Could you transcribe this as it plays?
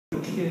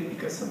kid,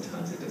 because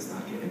sometimes it does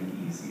not get any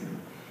easier.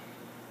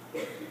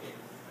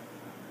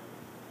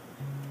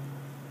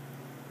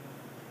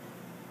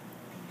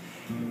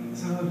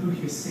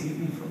 Hallelujah, save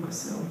me from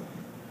myself.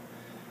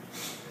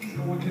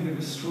 No one can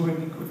destroy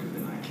me quicker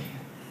than I can.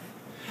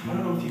 I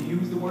don't know if you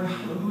use the word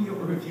hallelujah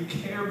or if you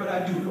care, but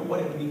I do know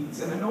what it means.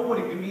 And I know what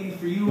it can mean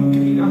for you. It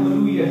can mean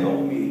hallelujah,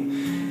 help me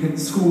in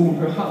school,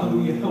 or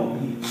hallelujah, help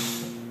me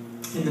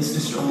in this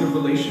destructive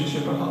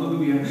relationship, or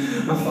hallelujah,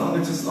 my father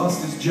just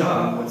lost his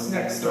job, what's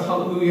next, or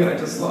hallelujah, I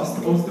just lost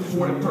the most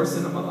important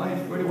person in my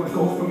life, where do I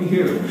go from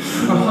here,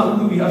 or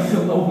hallelujah, I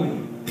feel lonely,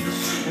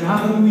 and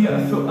hallelujah,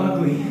 I feel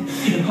ugly,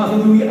 and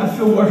hallelujah, I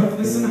feel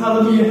worthless, and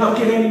hallelujah, how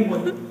can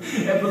anyone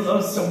ever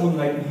love someone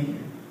like me?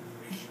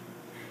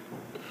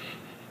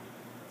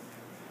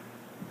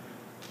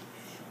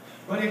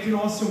 But it can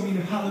also mean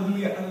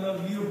hallelujah, I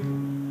love you,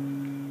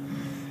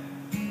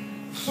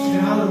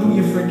 and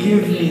hallelujah,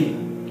 forgive me,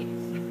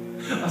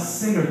 a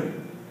sinner.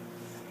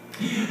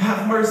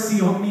 Have mercy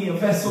on me, a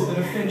vessel that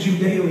offends you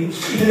daily. And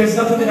there's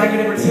nothing that I can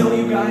ever tell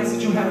you guys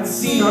that you haven't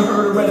seen or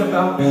heard or read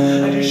about.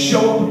 I just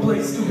show up and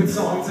play stupid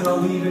songs and I'll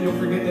leave and you'll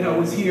forget that I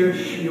was here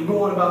and you'll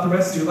go on about the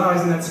rest of your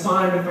lives, and that's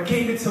fine. But if I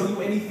came to tell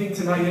you anything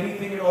tonight,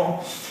 anything at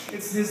all,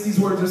 it's this. These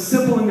words are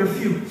simple and they're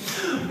few.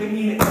 They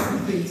mean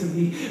everything to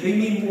me. They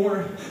mean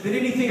more than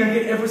anything I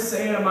could ever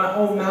say out of my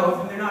own mouth.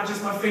 And they're not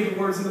just my favorite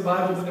words in the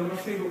Bible, but they're my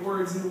favorite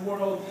words in the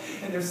world.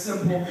 And they're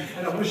simple,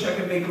 and I wish I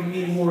could make them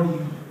mean more to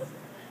you.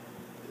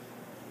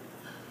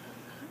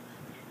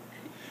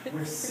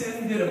 Where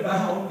sin did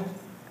abound,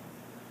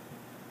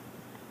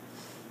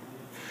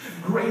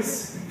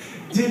 grace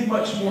did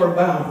much more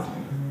abound.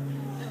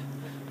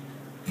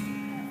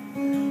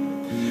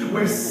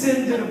 Where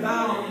sin did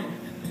abound,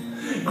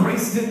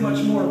 grace did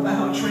much more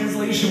abound.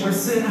 Translation, where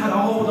sin had a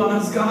hold on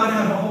us, God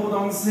had a hold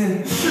on sin.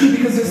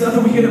 Because there's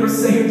nothing we can ever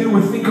say or do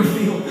or think or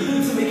feel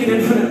to make an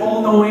infinite,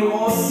 all-knowing,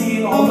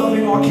 all-seeing,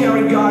 all-loving,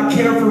 all-caring God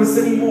care for us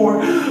anymore,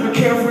 or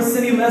care for us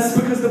any less,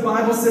 because the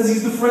Bible says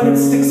He's the friend that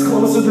sticks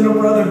closer than a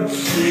brother.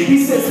 He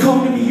says,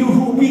 come to me, you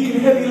who are weak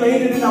and heavy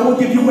laden, and I will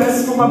give you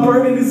rest, for my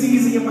burden is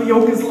easy and my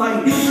yoke is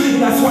light.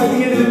 And that's why at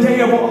the end of the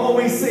day I will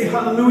always say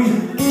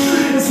hallelujah.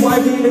 That's why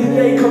at the end of the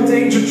day, come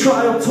danger,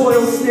 trial,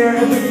 toil, snare,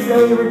 epic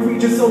failure,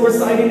 egregious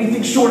oversight,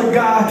 anything short of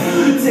God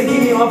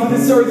taking me off of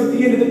this earth, at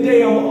the end of the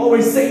day I will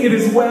always say it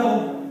is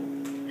well.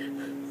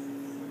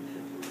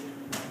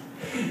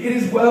 It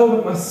is well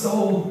with my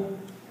soul.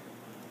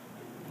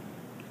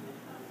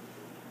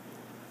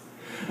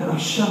 And I'll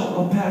shout,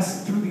 I'll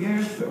pass through the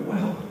air,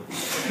 farewell.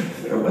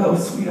 Farewell,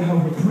 sweet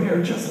hour of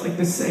prayer, just like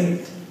the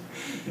saint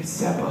that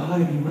sat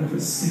behind me when I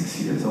was 6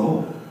 years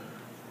old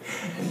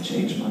and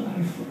changed my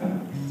life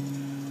forever.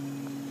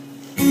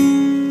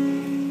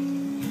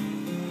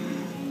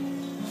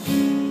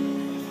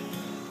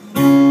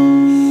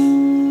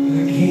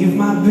 I gave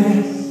my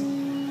best.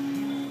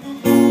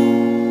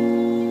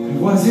 It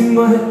wasn't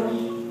much.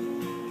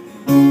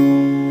 I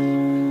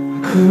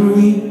couldn't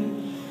read.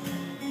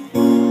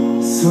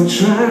 So I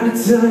tried to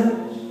touch,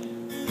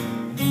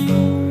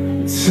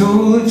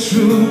 told the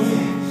truth,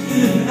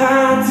 I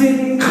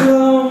didn't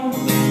come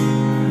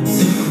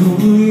to fool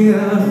you.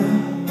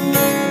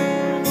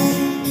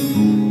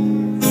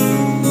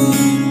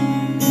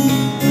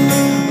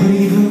 But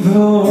even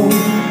though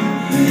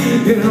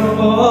it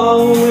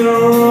all